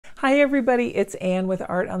Hi everybody, it's Ann with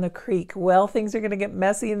Art on the Creek. Well, things are going to get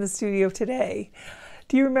messy in the studio today.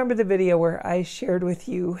 Do you remember the video where I shared with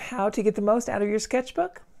you how to get the most out of your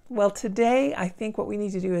sketchbook? Well, today I think what we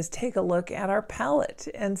need to do is take a look at our palette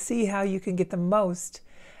and see how you can get the most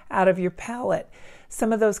out of your palette.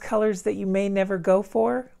 Some of those colors that you may never go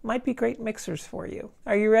for might be great mixers for you.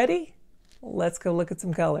 Are you ready? Let's go look at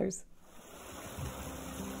some colors.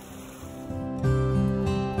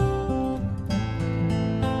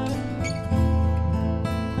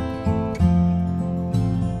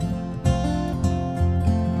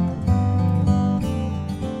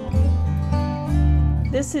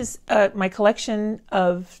 This is my collection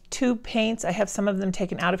of tube paints. I have some of them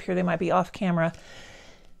taken out of here. They might be off camera.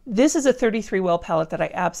 This is a 33 well palette that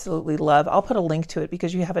I absolutely love. I'll put a link to it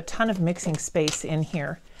because you have a ton of mixing space in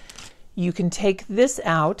here. You can take this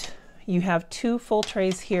out. You have two full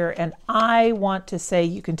trays here, and I want to say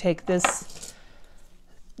you can take this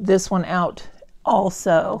one out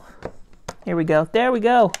also. Here we go. There we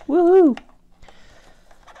go. Woohoo!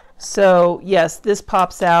 So yes, this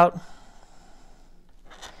pops out.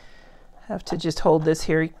 Have to just hold this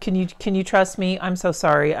here. Can you trust me? I'm so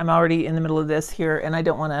sorry. I'm already in the middle of this here and I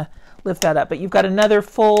don't want to lift that up, but you've got another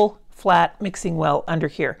full flat mixing well under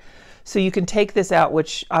here. So you can take this out,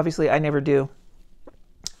 which obviously I never do,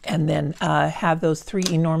 and then have those three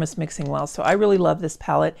enormous mixing wells. So I really love this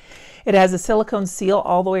palette. It has a silicone seal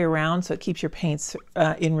all the way around, so it keeps your paints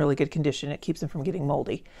in really good condition. It keeps them from getting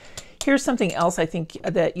moldy. Here's something else I think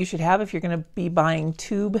that you should have if you're going to be buying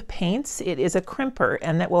tube paints. It is a crimper,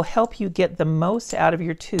 and that will help you get the most out of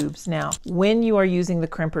your tubes. Now, when you are using the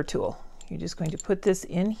crimper tool, you're just going to put this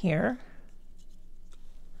in here,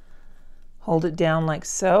 hold it down like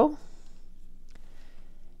so,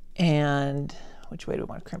 and which way do we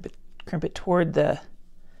want to crimp it? Crimp it toward the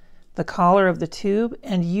collar of the tube,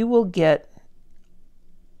 and you will get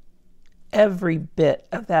every bit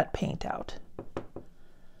of that paint out.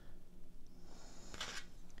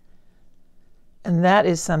 And that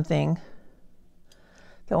is something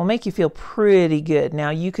that will make you feel pretty good. Now,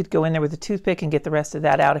 you could go in there with a toothpick and get the rest of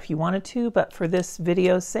that out if you wanted to, but for this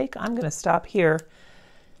video's sake, I'm going to stop here.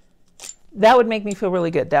 That would make me feel really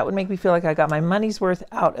good. That would make me feel like I got my money's worth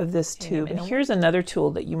out of this tube. And here's another tool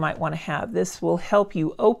that you might want to have. This will help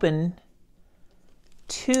you open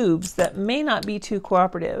tubes that may not be too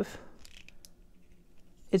cooperative.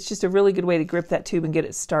 It's just a really good way to grip that tube and get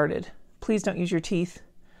it started. Please don't use your teeth.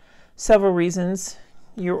 Several reasons.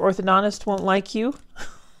 Your orthodontist won't like you,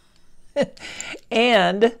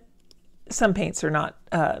 and some paints are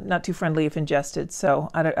not too friendly if ingested, so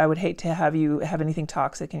I would hate to have you have anything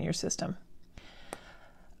toxic in your system.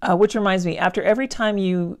 Which reminds me, after every time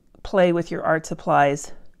you play with your art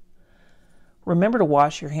supplies, remember to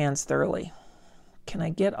wash your hands thoroughly. Can I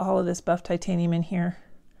get all of this buff titanium in here?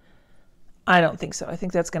 I don't think so. I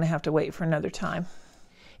think that's going to have to wait for another time.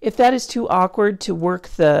 If that is too awkward to work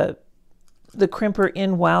the crimper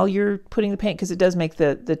in while you're putting the paint, because it does make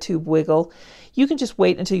the tube wiggle, you can just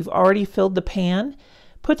wait until you've already filled the pan,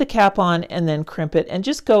 put the cap on, and then crimp it, and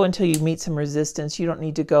just go until you meet some resistance. You don't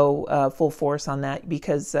need to go full force on that,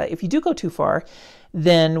 because if you do go too far,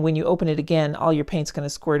 then when you open it again, all your paint's going to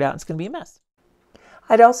squirt out. It's going to be a mess.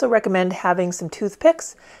 I'd also recommend having some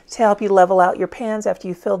toothpicks to help you level out your pans after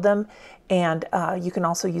you filled them, and you can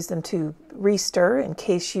also use them to re-stir in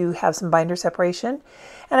case you have some binder separation.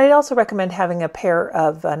 And I'd also recommend having a pair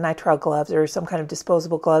of nitrile gloves or some kind of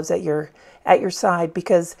disposable gloves at your side,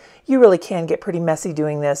 because you really can get pretty messy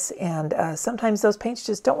doing this, and sometimes those paints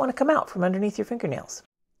just don't want to come out from underneath your fingernails.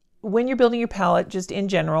 When you're building your palette, just in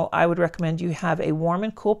general, I would recommend you have a warm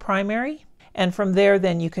and cool primary. And from there,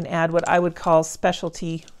 then you can add what I would call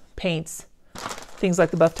specialty paints, things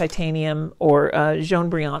like the buff titanium or jaune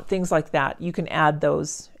brillant, things like that. You can add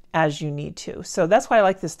those as you need to. So that's why I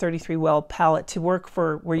like this 33 well palette to work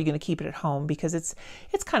for where you're going to keep it at home, because it's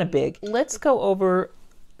kind of big. Let's go over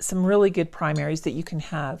some really good primaries that you can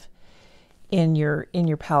have in your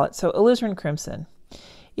palette. So Alizarin Crimson.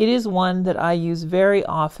 It is one that I use very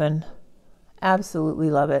often. Absolutely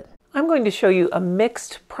love it. I'm going to show you a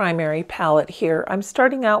mixed primary palette here. I'm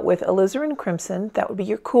starting out with Alizarin Crimson, that would be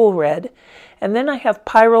your cool red, and then I have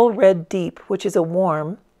Pyrrole Red Deep, which is a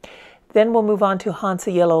warm. Then we'll move on to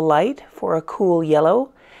Hansa Yellow Light for a cool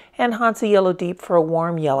yellow, and Hansa Yellow Deep for a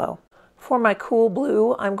warm yellow. For my cool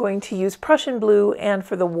blue, I'm going to use Prussian blue, and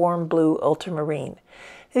for the warm blue, Ultramarine.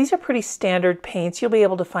 These are pretty standard paints. You'll be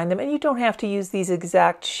able to find them, and you don't have to use these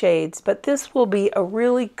exact shades, but this will be a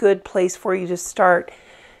really good place for you to start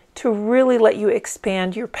to really let you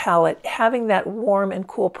expand your palette. Having that warm and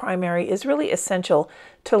cool primary is really essential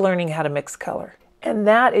to learning how to mix color. And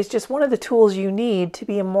that is just one of the tools you need to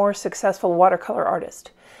be a more successful watercolor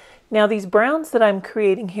artist. Now these browns that I'm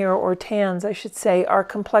creating here, or tans I should say, are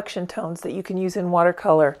complexion tones that you can use in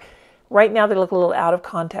watercolor. Right now they look a little out of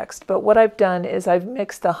context, but what I've done is I've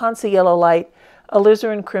mixed the Hansa Yellow Light,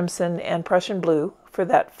 Alizarin Crimson, and Prussian Blue for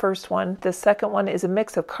that first one. The second one is a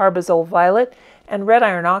mix of Carbazole Violet and Red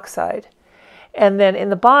Iron Oxide. And then in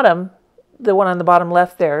the bottom, the one on the bottom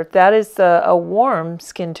left there, that is a warm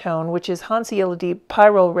skin tone, which is Hansa Yellow Deep,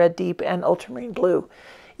 Pyrrole Red Deep, and Ultramarine Blue.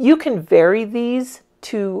 You can vary these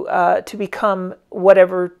to become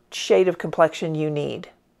whatever shade of complexion you need,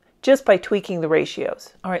 just by tweaking the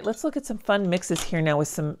ratios. All right, let's look at some fun mixes here now with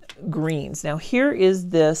some greens. Now here is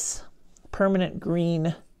this permanent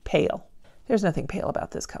green pale. There's nothing pale about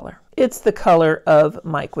this color. It's the color of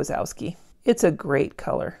Mike Wazowski. It's a great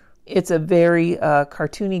color. It's a very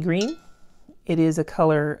cartoony green. It is a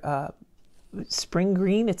color spring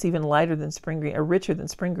green. It's even lighter than spring green, or richer than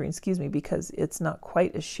spring green, excuse me, because it's not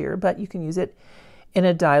quite as sheer, but you can use it in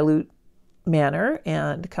a dilute manner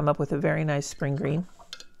and come up with a very nice spring green.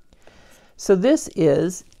 So this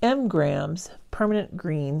is M. Graham's Permanent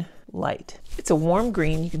Green Light. It's a warm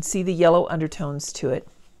green. You can see the yellow undertones to it.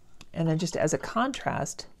 And then just as a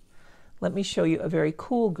contrast, let me show you a very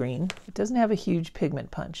cool green. It doesn't have a huge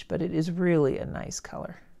pigment punch, but it is really a nice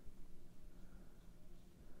color.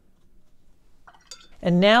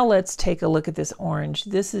 And now let's take a look at this orange.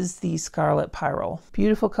 This is the Scarlet Pyrrole.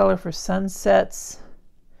 Beautiful color for sunsets.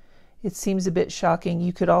 It seems a bit shocking.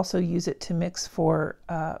 You could also use it to mix for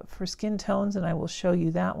skin tones, and I will show you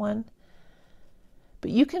that one. But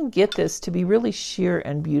you can get this to be really sheer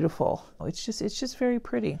and beautiful. It's just very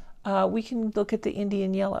pretty. We can look at the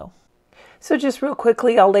Indian Yellow. So just real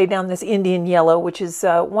quickly, I'll lay down this Indian Yellow, which is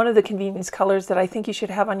one of the convenience colors that I think you should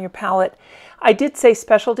have on your palette. I did say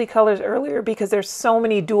specialty colors earlier because there's so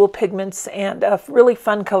many dual pigments and really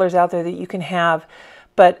fun colors out there that you can have.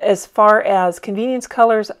 But as far as convenience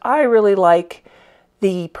colors, I really like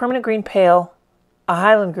the Permanent Green Pale, a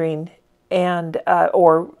Highland Green, and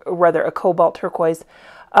or rather a Cobalt Turquoise,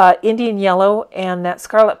 Indian Yellow, and that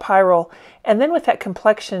Scarlet Pyrrole. And then with that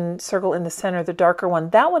complexion circle in the center, the darker one,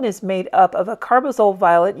 that one is made up of a Carbazole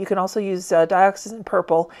Violet. You can also use Dioxazine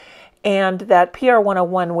Purple, and that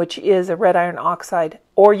PR101, which is a Red Iron Oxide,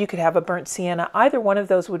 or you could have a Burnt Sienna. Either one of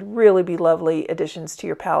those would really be lovely additions to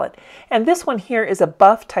your palette. And this one here is a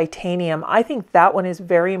Buff Titanium. I think that one is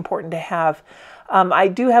very important to have. I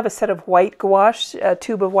do have a set of white gouache, a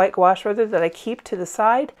tube of white gouache rather, that I keep to the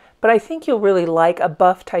side, but I think you'll really like a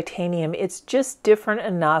Buff Titanium. It's just different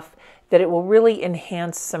enough that it will really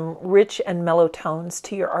enhance some rich and mellow tones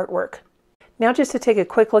to your artwork. Now just to take a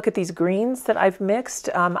quick look at these greens that I've mixed,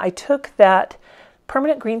 I took that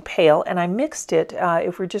Permanent Green Pale and I mixed it,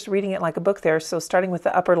 if we're just reading it like a book there, so starting with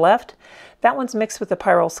the upper left, that one's mixed with the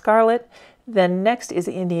Pyrrole Scarlet, then next is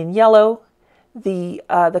the Indian Yellow, the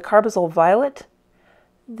Carbazole Violet,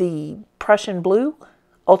 the Prussian Blue,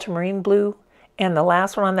 Ultramarine Blue, and the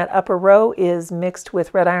last one on that upper row is mixed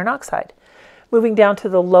with Red Iron Oxide. Moving down to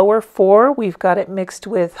the lower four, we've got it mixed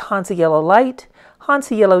with Hansa Yellow Light,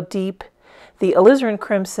 Hansa Yellow Deep, the Alizarin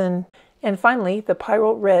Crimson, and finally the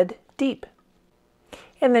Pyrrole Red Deep.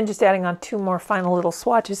 And then just adding on two more final little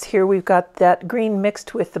swatches here, we've got that green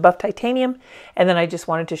mixed with the Buff Titanium, and then I just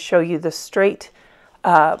wanted to show you the straight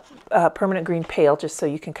Permanent Green Pale, just so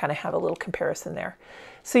you can kind of have a little comparison there.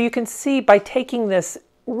 So you can see by taking this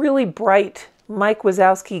really bright Mike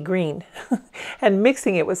Wazowski green and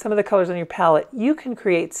mixing it with some of the colors on your palette, you can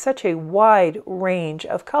create such a wide range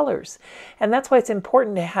of colors. And that's why it's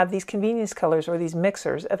important to have these convenience colors or these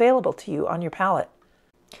mixers available to you on your palette.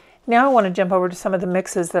 Now I want to jump over to some of the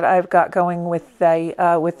mixes that I've got going with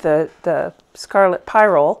the Scarlet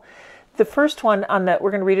Pyrrole. The first one on that,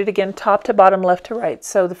 we're going to read it again, top to bottom, left to right.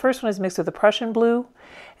 So the first one is mixed with the Prussian Blue,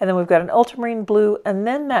 and then we've got an Ultramarine Blue, and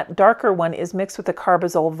then that darker one is mixed with the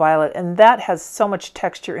Carbazole Violet, and that has so much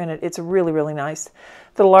texture in it. It's really, really nice.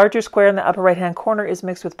 The larger square in the upper right-hand corner is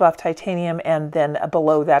mixed with Buff Titanium, and then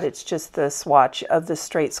below that it's just the swatch of the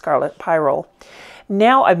straight Scarlet Pyrrole.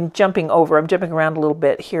 Now I'm jumping around a little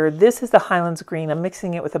bit here. This is the Highlands Green. I'm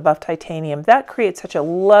mixing it with the Buff Titanium. That creates such a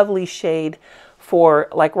lovely shade for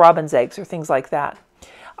like robin's eggs or things like that.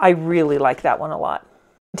 I really like that one a lot.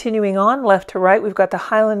 Continuing on left to right, we've got the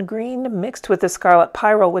Highland Green mixed with the Scarlet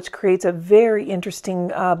Pyrrole, which creates a very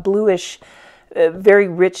interesting bluish, very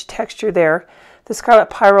rich texture there. The Scarlet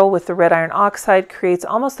Pyrrole with the Red Iron Oxide creates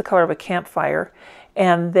almost the color of a campfire.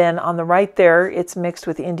 And then on the right there, it's mixed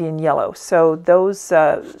with Indian yellow. So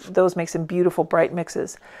those make some beautiful bright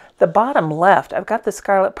mixes. The bottom left, I've got the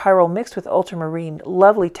Scarlet Pyrrole mixed with Ultramarine.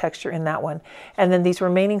 Lovely texture in that one. And then these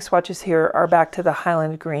remaining swatches here are back to the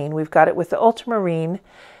Highland Green. We've got it with the Ultramarine,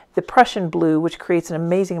 the Prussian Blue, which creates an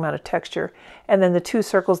amazing amount of texture. And then the two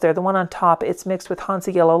circles there, the one on top, it's mixed with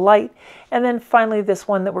Hansa Yellow Light. And then finally, this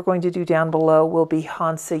one that we're going to do down below will be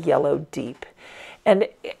Hansa Yellow Deep. And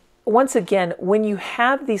once again, when you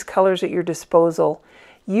have these colors at your disposal,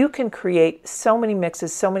 you can create so many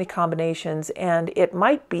mixes, so many combinations, and it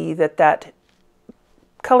might be that that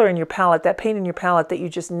color in your palette, that paint in your palette that you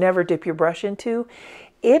just never dip your brush into,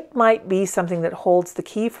 it might be something that holds the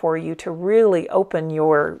key for you to really open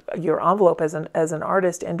your envelope as an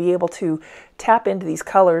artist and be able to tap into these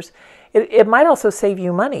colors. It might also save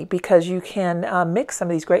you money because you can mix some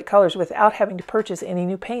of these great colors without having to purchase any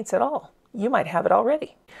new paints at all. You might have it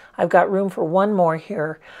already. I've got room for one more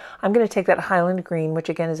here. I'm going to take that Highland Green, which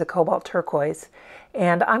again is a Cobalt Turquoise,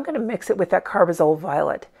 and I'm going to mix it with that Carbazole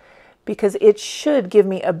Violet because it should give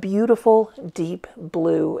me a beautiful deep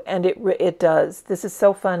blue, and it does. This is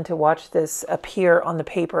so fun to watch this appear on the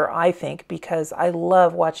paper, I think, because I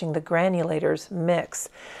love watching the granulators mix.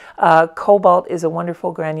 Cobalt is a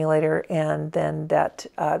wonderful granulator, and then that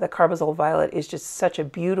the Carbazole Violet is just such a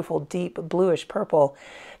beautiful deep bluish purple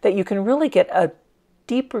that you can really get a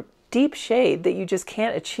deep shade that you just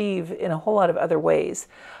can't achieve in a whole lot of other ways.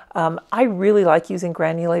 I really like using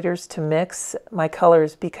granulators to mix my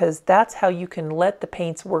colors because that's how you can let the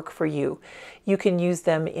paints work for you. You can use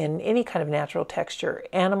them in any kind of natural texture,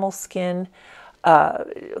 animal skin,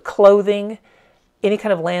 clothing, any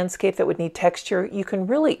kind of landscape that would need texture. You can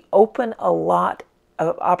really open a lot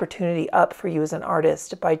of opportunity up for you as an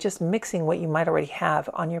artist by just mixing what you might already have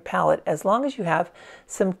on your palette, as long as you have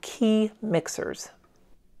some key mixers.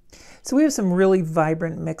 So we have some really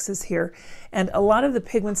vibrant mixes here, and a lot of the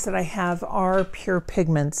pigments that I have are pure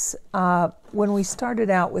pigments. When we started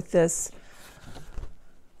out with this,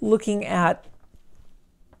 looking at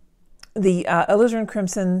the Alizarin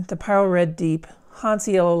Crimson, the Pyrrole Red Deep,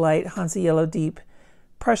 Hansa Yellow Light, Hansa Yellow Deep,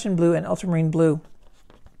 Prussian Blue, and Ultramarine Blue.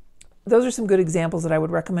 Those are some good examples that I would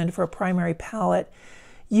recommend for a primary palette.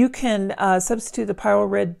 You can substitute the Pyrrole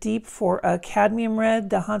Red Deep for a Cadmium Red.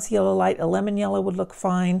 The Hansa Yellow Light, a Lemon Yellow would look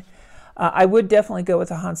fine. I would definitely go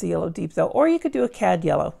with a Hansa Yellow Deep though, or you could do a Cad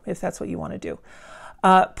Yellow if that's what you want to do.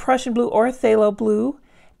 Prussian Blue or Phthalo Blue,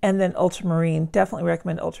 and then Ultramarine. Definitely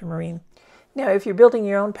recommend Ultramarine. Now, if you're building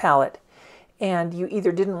your own palette and you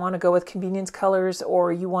either didn't want to go with convenience colors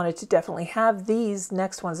or you wanted to definitely have these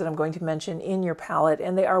next ones that I'm going to mention in your palette,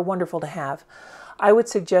 and they are wonderful to have, I would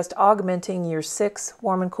suggest augmenting your 6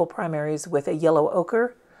 warm and cool primaries with a yellow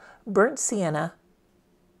ochre, burnt sienna,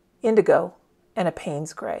 indigo, and a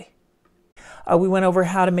Payne's gray. We went over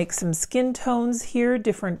how to make some skin tones here,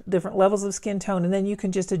 different levels of skin tone, and then you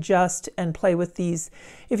can just adjust and play with these.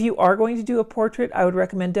 If you are going to do a portrait, I would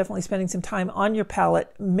recommend definitely spending some time on your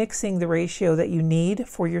palette, mixing the ratio that you need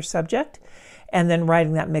for your subject, and then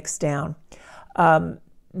writing that mix down.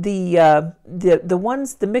 The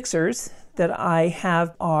mixers that I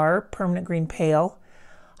have are Permanent Green Pale,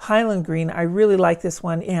 Highland Green, I really like this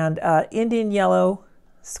one, and Indian Yellow,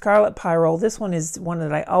 Scarlet Pyrrole. This one is one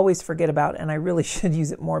that I always forget about, and I really should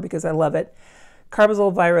use it more because I love it.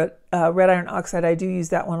 Carbazole Violet, Red Iron Oxide, I do use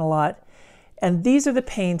that one a lot. And these are the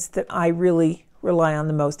paints that I really rely on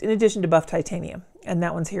the most, in addition to Buff Titanium. And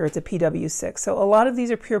that one's here, it's a PW6. So a lot of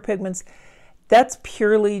these are pure pigments. That's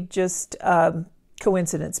purely just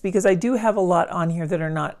coincidence, because I do have a lot on here that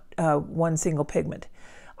are not one single pigment.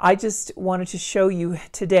 I just wanted to show you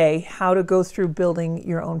today how to go through building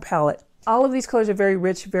your own palette. All of these colors are very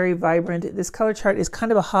rich, very vibrant. This color chart is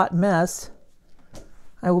kind of a hot mess.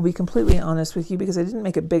 I will be completely honest with you because I didn't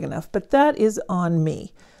make it big enough, but that is on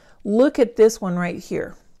me. Look at this one right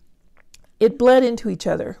here. It bled into each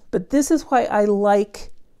other, but this is why I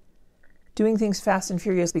like doing things fast and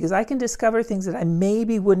furious, because I can discover things that I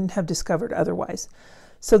maybe wouldn't have discovered otherwise.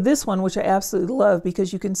 So this one, which I absolutely love,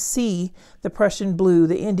 because you can see the Prussian Blue,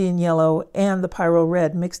 the Indian Yellow, and the Pyrrole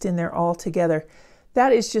Red mixed in there all together.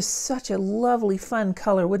 That is just such a lovely, fun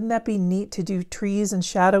color. Wouldn't that be neat to do trees and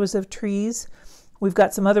shadows of trees? We've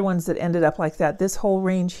got some other ones that ended up like that, this whole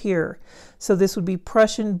range here. So this would be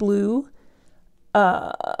Prussian Blue,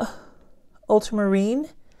 Ultramarine,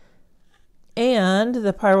 and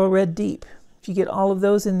the Pyrrole Red Deep. If you get all of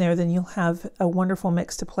those in there, then you'll have a wonderful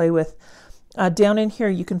mix to play with. Down in here,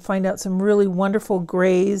 you can find out some really wonderful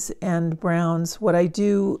grays and browns. What I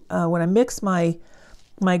do when I mix my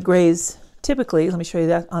grays, typically, let me show you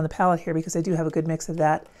that on the palette here because I do have a good mix of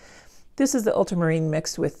that. This is the ultramarine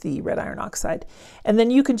mixed with the red iron oxide. And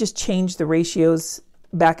then you can just change the ratios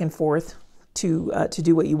back and forth to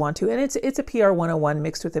do what you want to. And it's a PR 101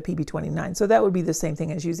 mixed with a PB29. So that would be the same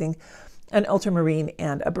thing as using an ultramarine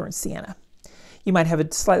and a burnt sienna. You might have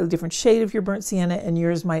a slightly different shade of your burnt sienna, and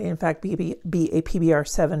yours might in fact be a PBR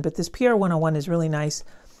 7, but this PR 101 is really nice.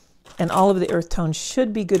 And all of the earth tones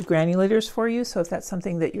should be good granulators for you. So if that's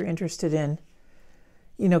something that you're interested in,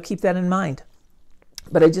 you know, keep that in mind.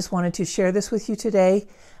 But I just wanted to share this with you today,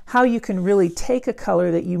 how you can really take a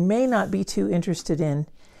color that you may not be too interested in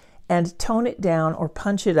and tone it down or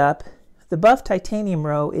punch it up. The buff titanium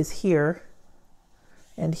row is here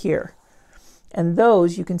and here. And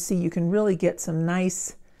those, you can see, you can really get some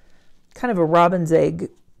nice, kind of a robin's egg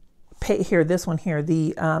here, this one here,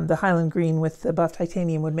 the Highland green with the buff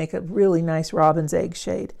titanium would make a really nice robin's egg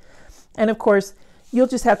shade. And of course, you'll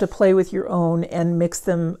just have to play with your own and mix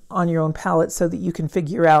them on your own palette so that you can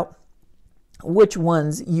figure out which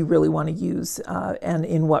ones you really want to use and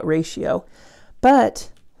in what ratio. But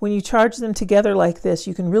when you charge them together like this,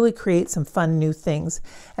 you can really create some fun new things.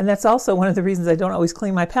 And that's also one of the reasons I don't always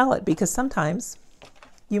clean my palette, because sometimes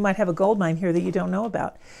you might have a gold mine here that you don't know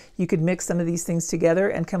about. You could mix some of these things together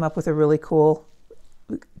and come up with a really cool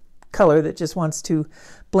color that just wants to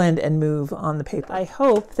blend and move on the paper. I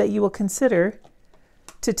hope that you will consider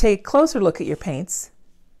to take a closer look at your paints.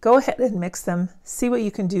 Go ahead and mix them, see what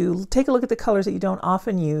you can do. Take a look at the colors that you don't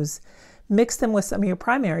often use, mix them with some of your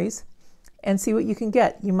primaries, and see what you can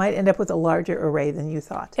get. You might end up with a larger array than you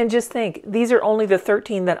thought. And just think, these are only the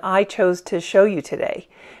 13 that I chose to show you today.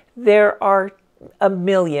 There are a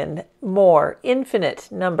million more,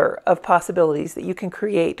 infinite number of possibilities that you can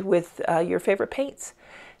create with your favorite paints.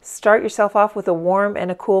 Start yourself off with a warm and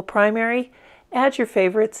a cool primary, add your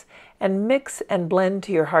favorites, and mix and blend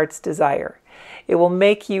to your heart's desire. It will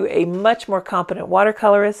make you a much more competent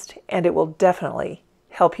watercolorist, and it will definitely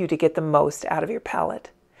help you to get the most out of your palette.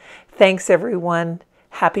 Thanks everyone.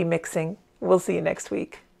 Happy mixing. We'll see you next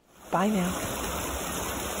week. Bye now.